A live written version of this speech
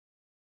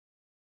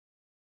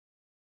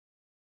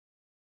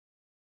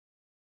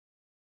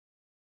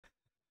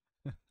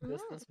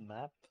This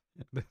map?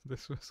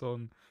 This was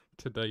on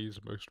today's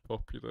most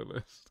popular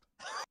list.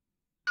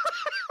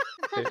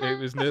 It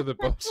was near the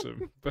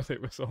bottom, but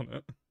it was on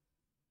it.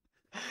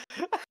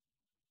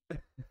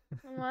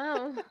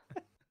 Wow.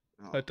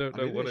 I don't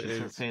know maybe what I it should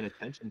start is. paying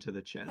attention to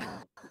the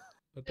channel.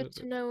 Good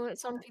to know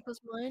what's on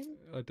people's mind.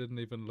 I didn't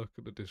even look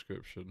at the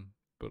description,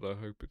 but I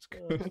hope it's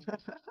good.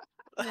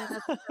 Yeah,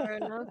 that's fair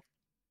enough.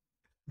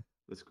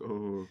 Let's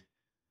go.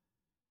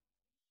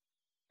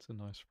 It's a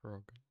nice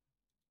frog.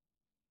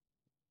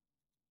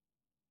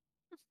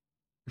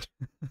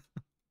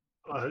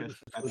 I hope this is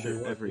Capture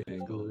really every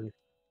working. angle.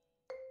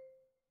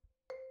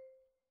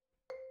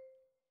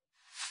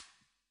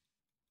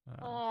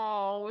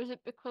 Oh, is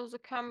it because the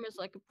camera's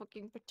like a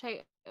fucking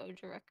potato, do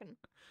you reckon?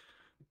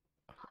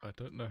 I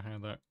don't know how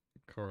that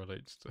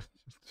correlates to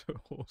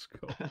horse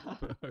cock,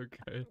 but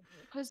okay.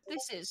 Because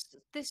this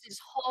is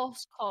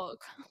horse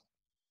cock.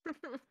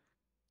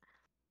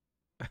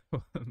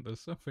 There's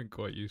something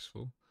quite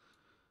useful.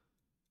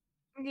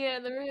 Yeah,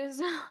 there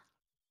is.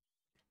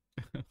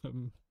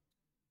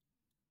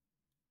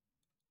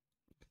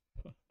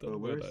 Well,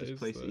 where is this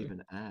place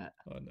even at?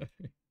 I know.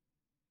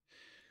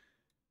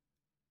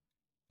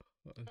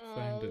 I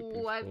found it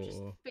before. Oh, I've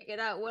just figured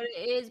out what it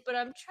is, but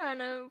I'm trying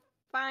to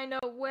find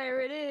out where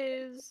it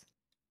is.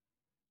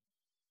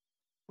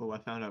 Oh, I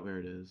found out where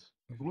it is.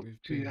 We've been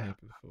here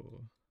before.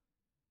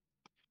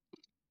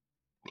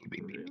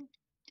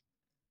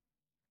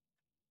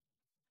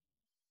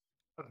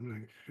 Are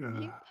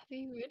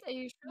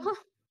you sure?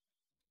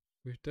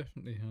 We've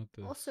definitely had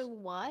this. Also,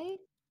 why?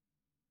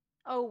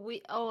 Oh,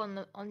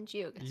 on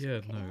GeoGuessr. Yeah,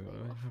 okay, no, there you I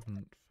go.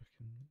 haven't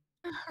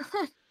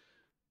fucking.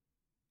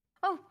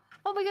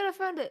 Oh my god, I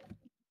found it.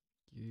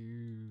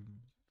 You.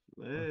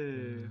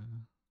 Hey.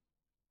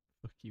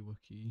 Fucky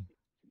wucky.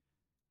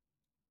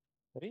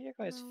 What are you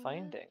guys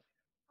finding?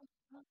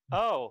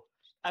 Oh,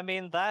 I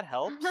mean, that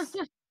helps.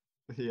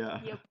 Yeah.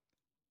 Yep.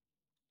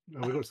 No,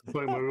 we got to the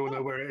point where we all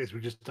know where it is. We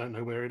just don't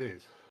know where it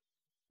is.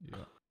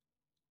 Yeah.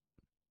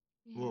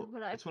 Well,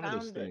 but I it's one of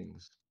those found it.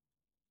 things.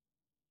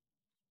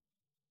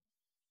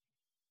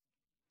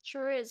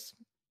 Sure is.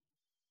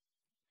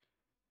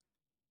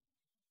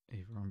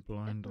 Either I'm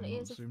blind or Definitely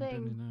not is a zoomed in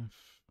thing. enough.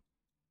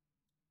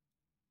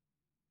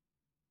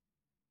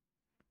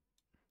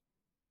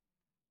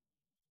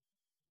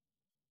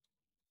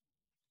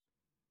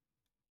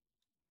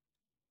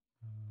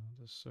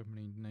 There's so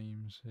many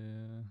names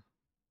here.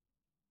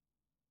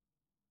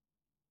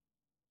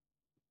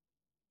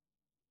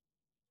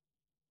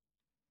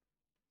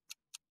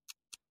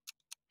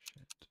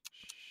 Shit.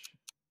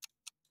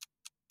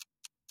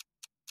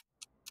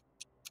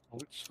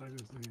 Which side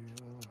is the?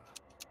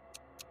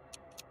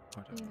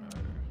 I don't know.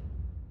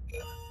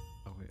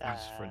 Oh, it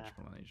is French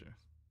Melanesia.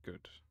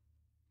 Good.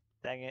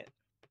 Dang it.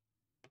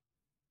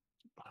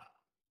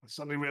 I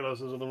suddenly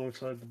realised I was on the wrong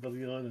side of the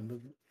bloody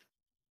island.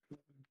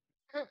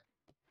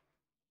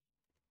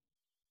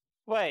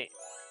 Wait,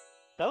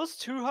 that was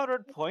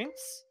 200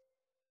 points?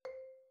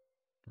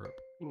 Rip.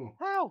 Oh,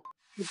 How?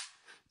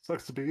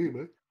 sucks to be you,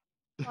 mate.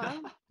 Wow.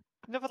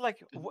 No, but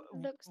like,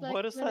 Looks like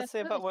what does when I that say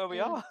about first where we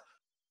did. are?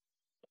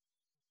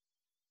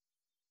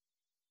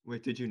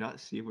 Wait, did you not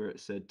see where it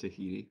said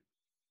Tahiti?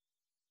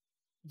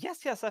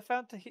 Yes, I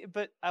found Tahiti,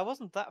 but I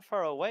wasn't that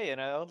far away,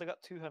 and I only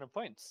got 200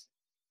 points.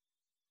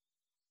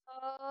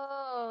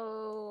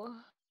 Oh.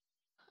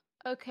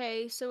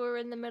 Okay, so we're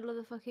in the middle of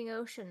the fucking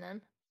ocean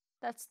then.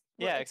 That's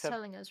what Yeah, it's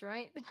telling us,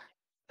 right?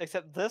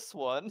 Except this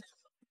one.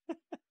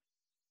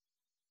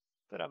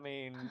 But I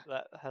mean,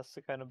 that has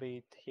to kind of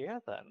be here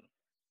then.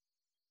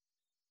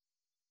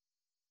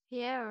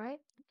 Yeah,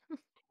 right.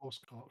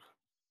 Horsecock.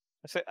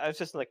 So I was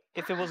just like,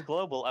 if it was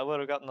global, I would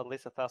have gotten at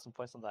least 1,000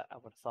 points on that. I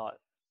would have thought.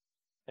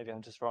 Maybe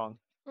I'm just wrong.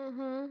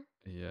 Mm-hmm.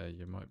 Yeah,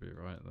 you might be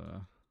right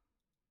there.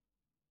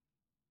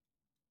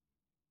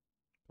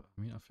 But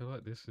I mean, I feel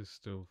like this is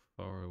still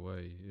far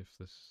away if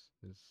this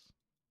is.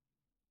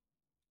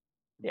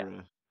 Yeah.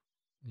 Bruh.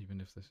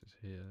 Even if this is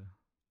here.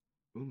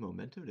 Ooh,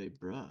 Memento de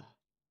bruh.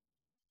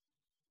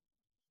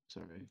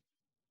 Sorry.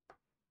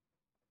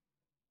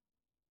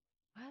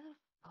 Why the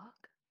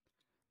fuck?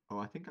 Oh,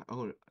 I think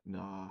oh,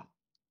 nah.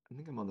 I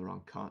think I'm on the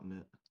wrong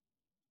continent.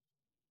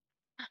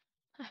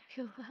 I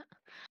feel that.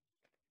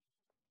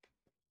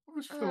 I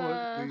just feel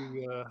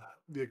like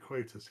the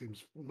equator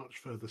seems much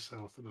further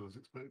south than I was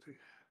expecting.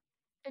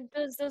 It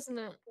does, doesn't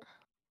it?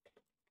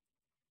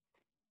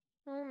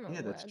 I don't know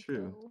Yeah, that's where,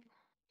 true. though.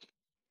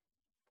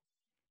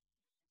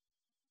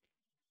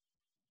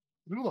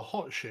 All the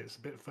hot shit's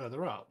a bit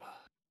further up.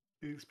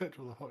 You expect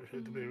all the hot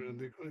shit to be around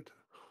the equator.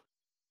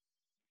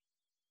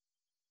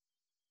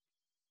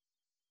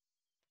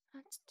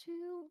 That's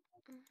too.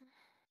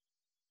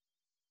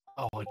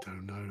 Oh, I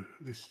don't know.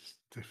 This is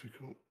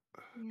difficult.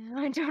 Yeah,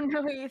 I don't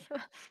know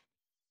either.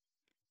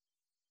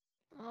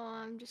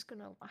 Oh, I'm just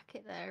gonna whack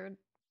it there and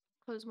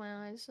close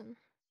my eyes and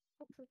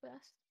hope for the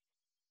best.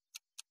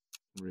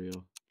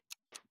 Real.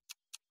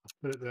 I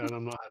put it there and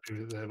I'm not happy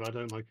with it there, but I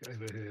don't like it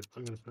over here.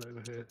 I'm going to put it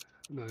over here.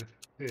 No,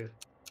 here.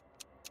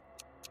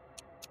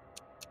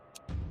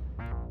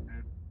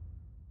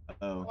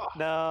 Oh,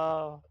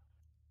 No.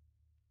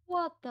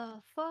 What the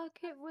fuck?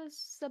 It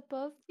was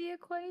above the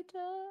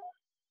equator?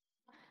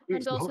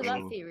 It's And also not. that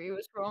true. theory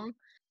was wrong.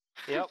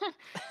 Yep.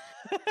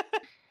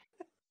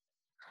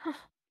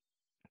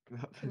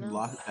 No.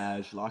 Lock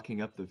badge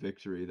locking up the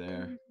victory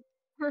there.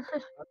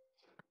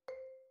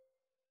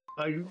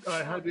 I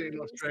had it in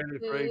What is Australia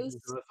for ages,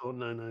 this? and I thought,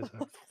 no, it's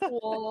happened.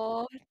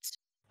 What?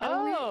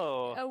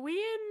 Oh. Are we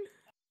in?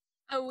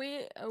 Are we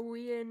in? Are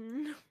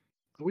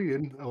we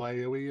in?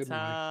 Away? Are we in? Away?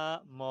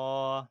 Sa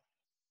mo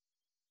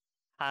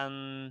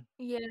han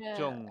Yeah.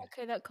 jung.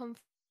 Okay, that confirms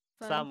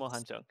Sa mo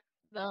han jung.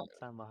 that.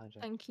 Sa mo han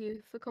jung. Thank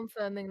you for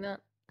confirming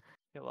that.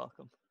 You're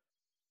welcome.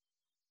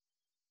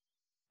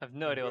 I have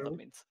no idea what that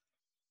means.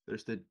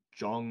 There's the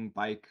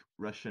Jongbike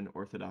Russian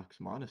Orthodox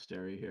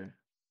Monastery here.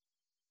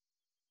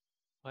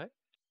 What?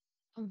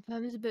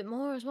 Confirms a bit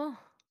more as well.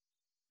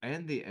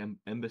 And the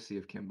Embassy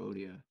of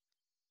Cambodia.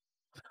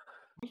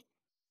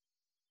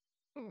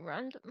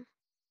 Random.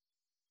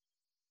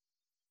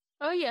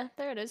 Oh yeah,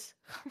 there it is.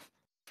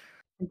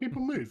 Can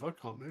people move? I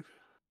can't move.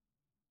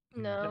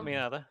 No, Me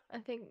neither. I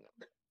think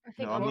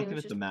No, I'm Ollie looking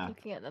was at the just map.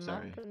 looking at the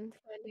Sorry. map and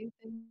finding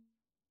things.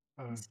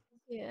 Oh.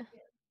 Yeah.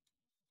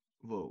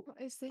 Whoa. What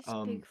is this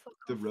Um, big fuck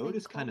the off road thing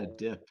is kind of called,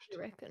 dipped. you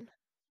reckon?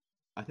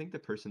 I think the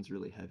person's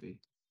really heavy.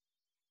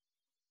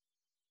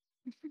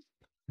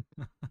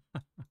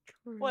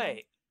 True.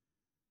 Wait.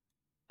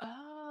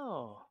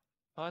 Oh.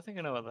 Oh, I think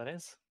I know what that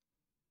is.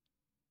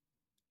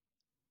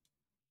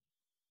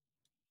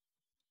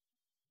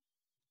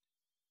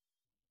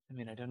 I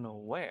mean, I don't know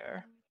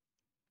where,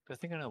 but I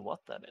think I know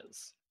what that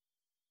is.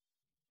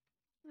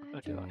 Where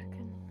Okay. do you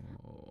reckon?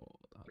 Oh,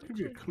 that I'll give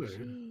you a looks clue.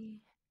 Gee.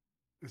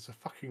 It's a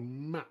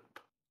fucking map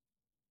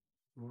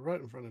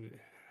right in front of you.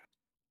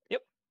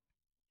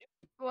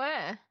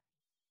 Where?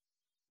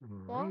 Right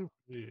in front of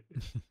you.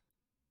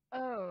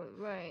 Oh,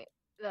 right.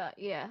 That,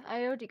 yeah,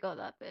 I already got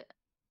that bit.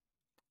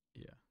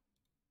 Yeah.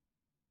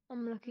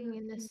 I'm looking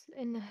in this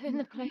in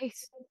the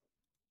place.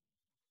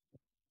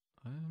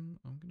 I'm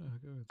gonna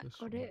go with this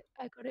Got one. it.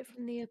 I got it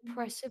from the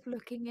oppressive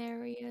looking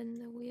area and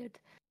the weird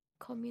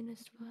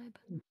communist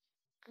vibe.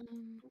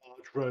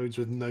 Large roads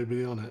with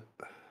nobody on it.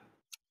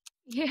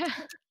 Yeah.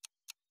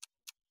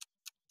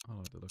 I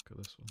like the look of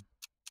this one.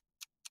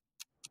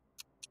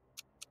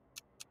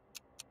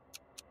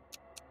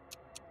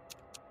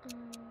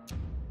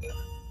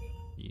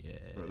 Yeah.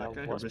 Bro, That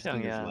that guy was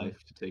risking his Pyongyang.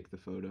 life to take the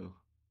photo.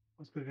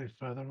 Let's go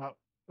further up.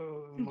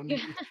 Yeah.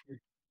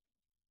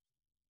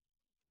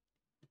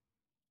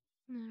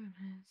 There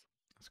it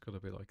It's got to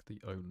be like the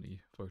only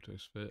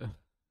photosphere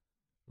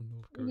from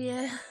North is. Korea.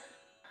 Yeah.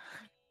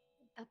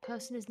 That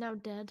person is now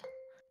dead.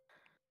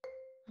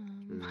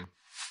 True.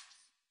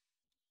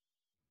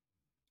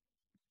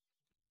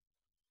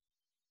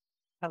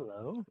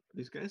 Hello.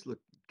 These guys look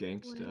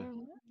gangsta.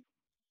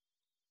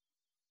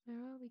 Where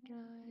are we,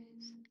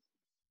 guys?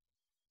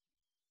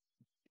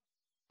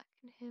 I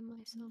can hear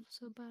myself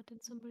so bad in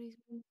somebody's.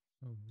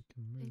 Oh, we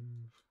can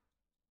move.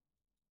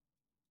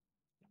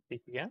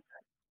 Speak again.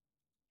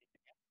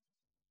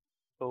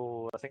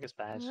 Oh, I think it's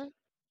bad.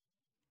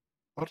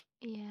 Huh?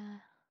 Yeah.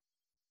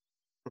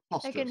 I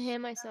Preposterous. can hear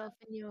myself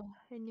in your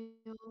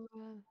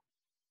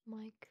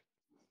mic.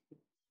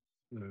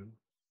 No.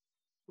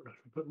 I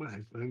should put my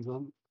headphones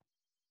on.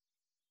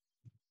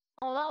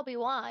 Oh, that'll be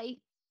why.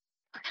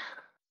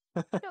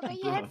 You don't got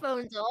your Bruh.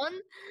 headphones on.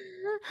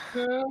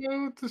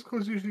 No, this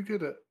cause usually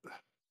good at.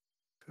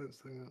 Turns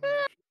thing out.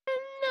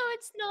 No,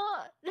 it's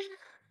not.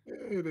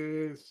 It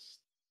is.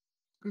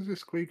 Because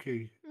it's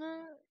squeaky.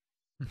 No.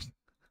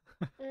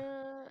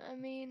 I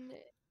mean,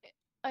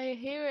 I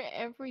hear it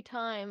every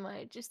time.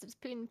 It's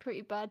been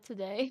pretty bad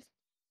today.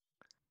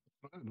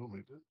 I don't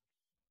normally do.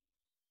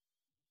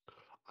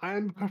 I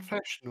am a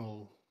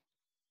professional.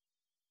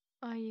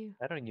 Are you?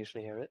 I don't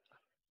usually hear it.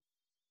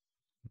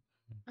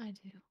 I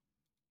do.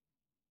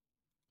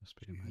 Must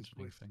be Jeez,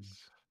 imagining voices. things.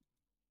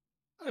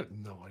 I have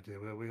no idea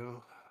where we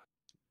are.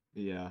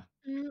 Yeah.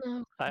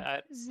 No.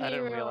 I Zero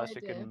didn't realize you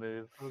idea. couldn't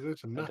move Oh,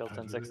 there's a map until over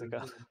 10 seconds there.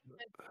 ago.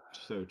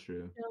 So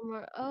true. No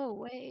more. Oh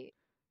wait,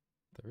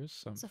 There is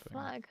it's something. a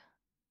flag.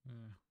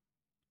 Yeah.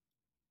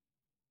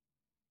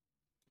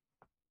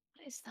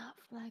 What is that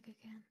flag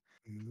again?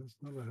 Yeah, that's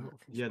not a helpful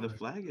Yeah, the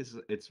flag.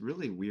 flag it's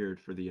really weird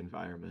for the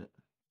environment.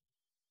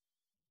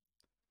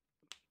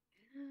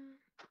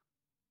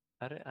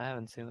 I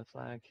haven't seen the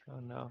flag. Oh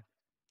no.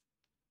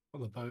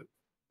 On the boat.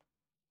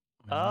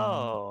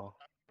 Oh.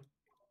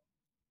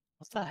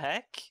 What the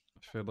heck?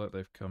 I feel like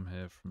they've come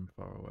here from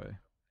far away.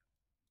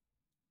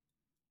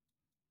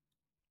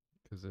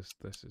 Because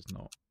this is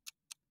not.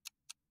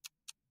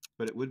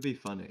 But it would be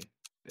funny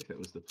if it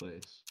was the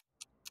place.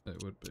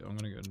 It would be. I'm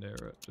gonna go near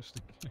it just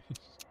in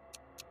case.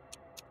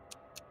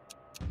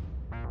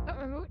 I don't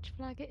remember which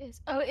flag it is.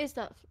 Oh, it is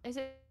that. Is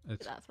it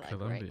It's that flag?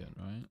 Colombian,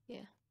 right?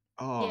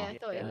 Oh, Yeah, I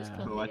thought it was yeah.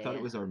 Colombia. oh, I thought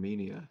it was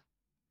Armenia.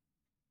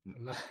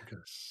 Alaska.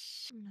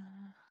 No.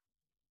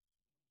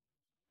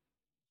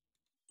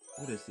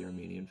 What is the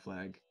Armenian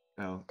flag?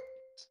 Oh,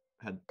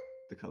 had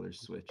the colors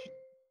switched.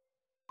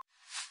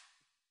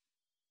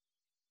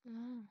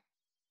 Oh.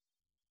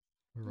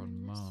 We're in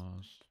on this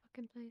Mars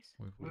fucking place.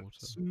 with water.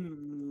 Let's,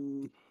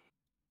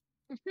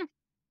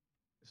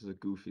 This is a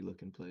goofy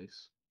looking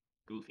place.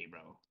 Goofy,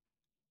 bro.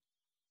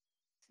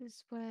 This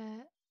is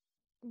where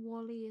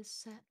Wally is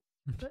set,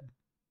 but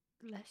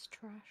less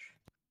trash.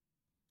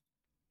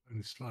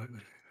 only slightly.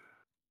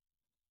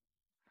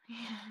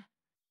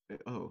 Yeah.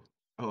 Oh,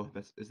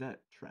 is that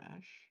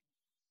trash?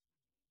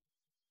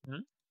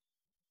 Hmm?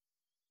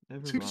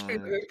 Never Seems to be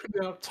mind.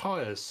 putting out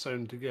tires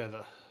sewn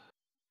together.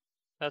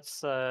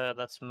 That's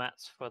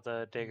mats for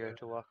the digger Yeah.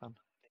 to walk on.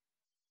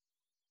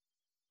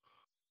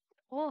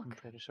 I'm Walk.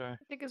 pretty sure.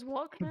 Diggers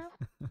walk now?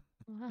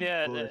 Wow.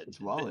 Yeah, Well, if it's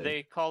Wally.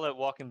 they call it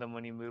walking them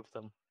when you move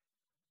them.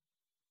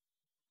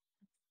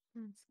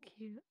 That's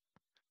cute.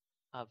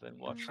 I've been Mm.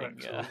 watching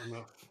Excellent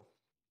enough.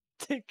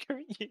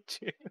 digger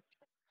YouTube.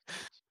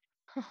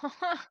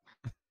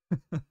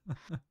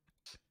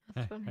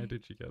 How funny.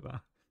 did you get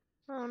that?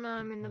 Oh no,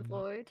 I'm in the Down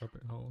void.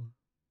 Rabbit hole.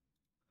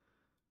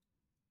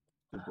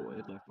 The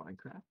void like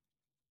Minecraft.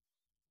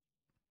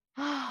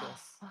 Oh,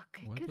 Yes. fuck.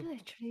 It Where could the-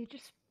 literally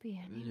just be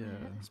anywhere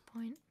Yeah. at this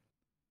point.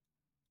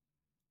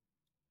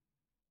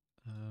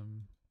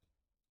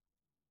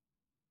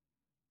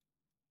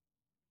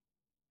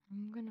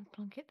 I'm gonna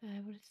plonk it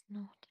there, but it's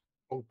not.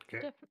 Okay.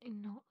 Definitely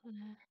not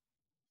there.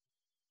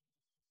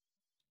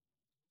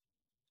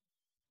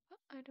 But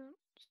I don't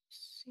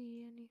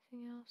see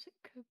anything else it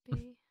could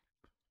be.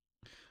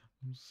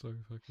 I'm so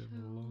fucking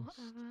So lost.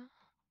 whatever.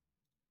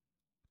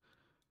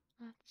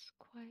 That's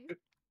quite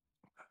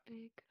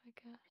big, I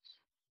guess.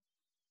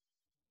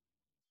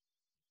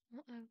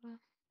 Whatever.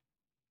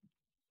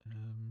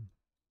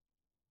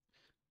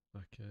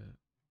 Bucket.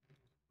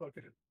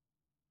 Okay.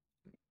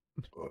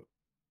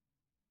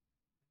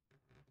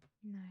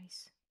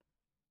 Nice.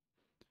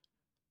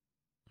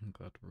 I'm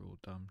glad we're all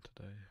dumb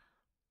today.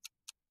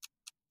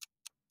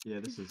 Yeah,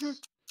 this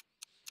is.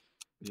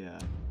 Yeah.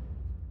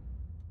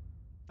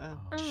 Oh,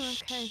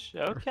 okay.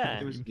 Okay.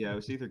 It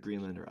was either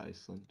Greenland or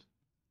Iceland.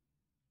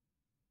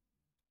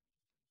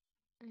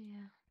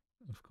 Yeah.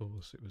 Of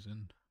course, it was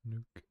in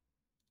Nuke.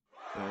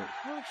 So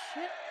Oh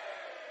shit.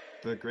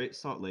 the Great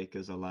Salt Lake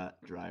is a lot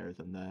drier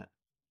than that.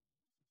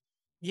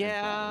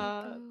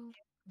 Yeah, Oh.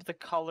 the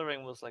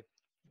coloring was like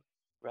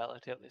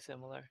relatively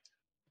similar.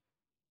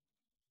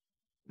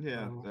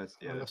 Yeah, Oh, that's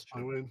that's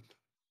my true. win.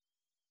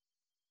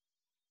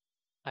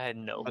 I had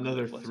no clue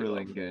Another what to go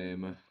thrilling for.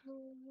 game.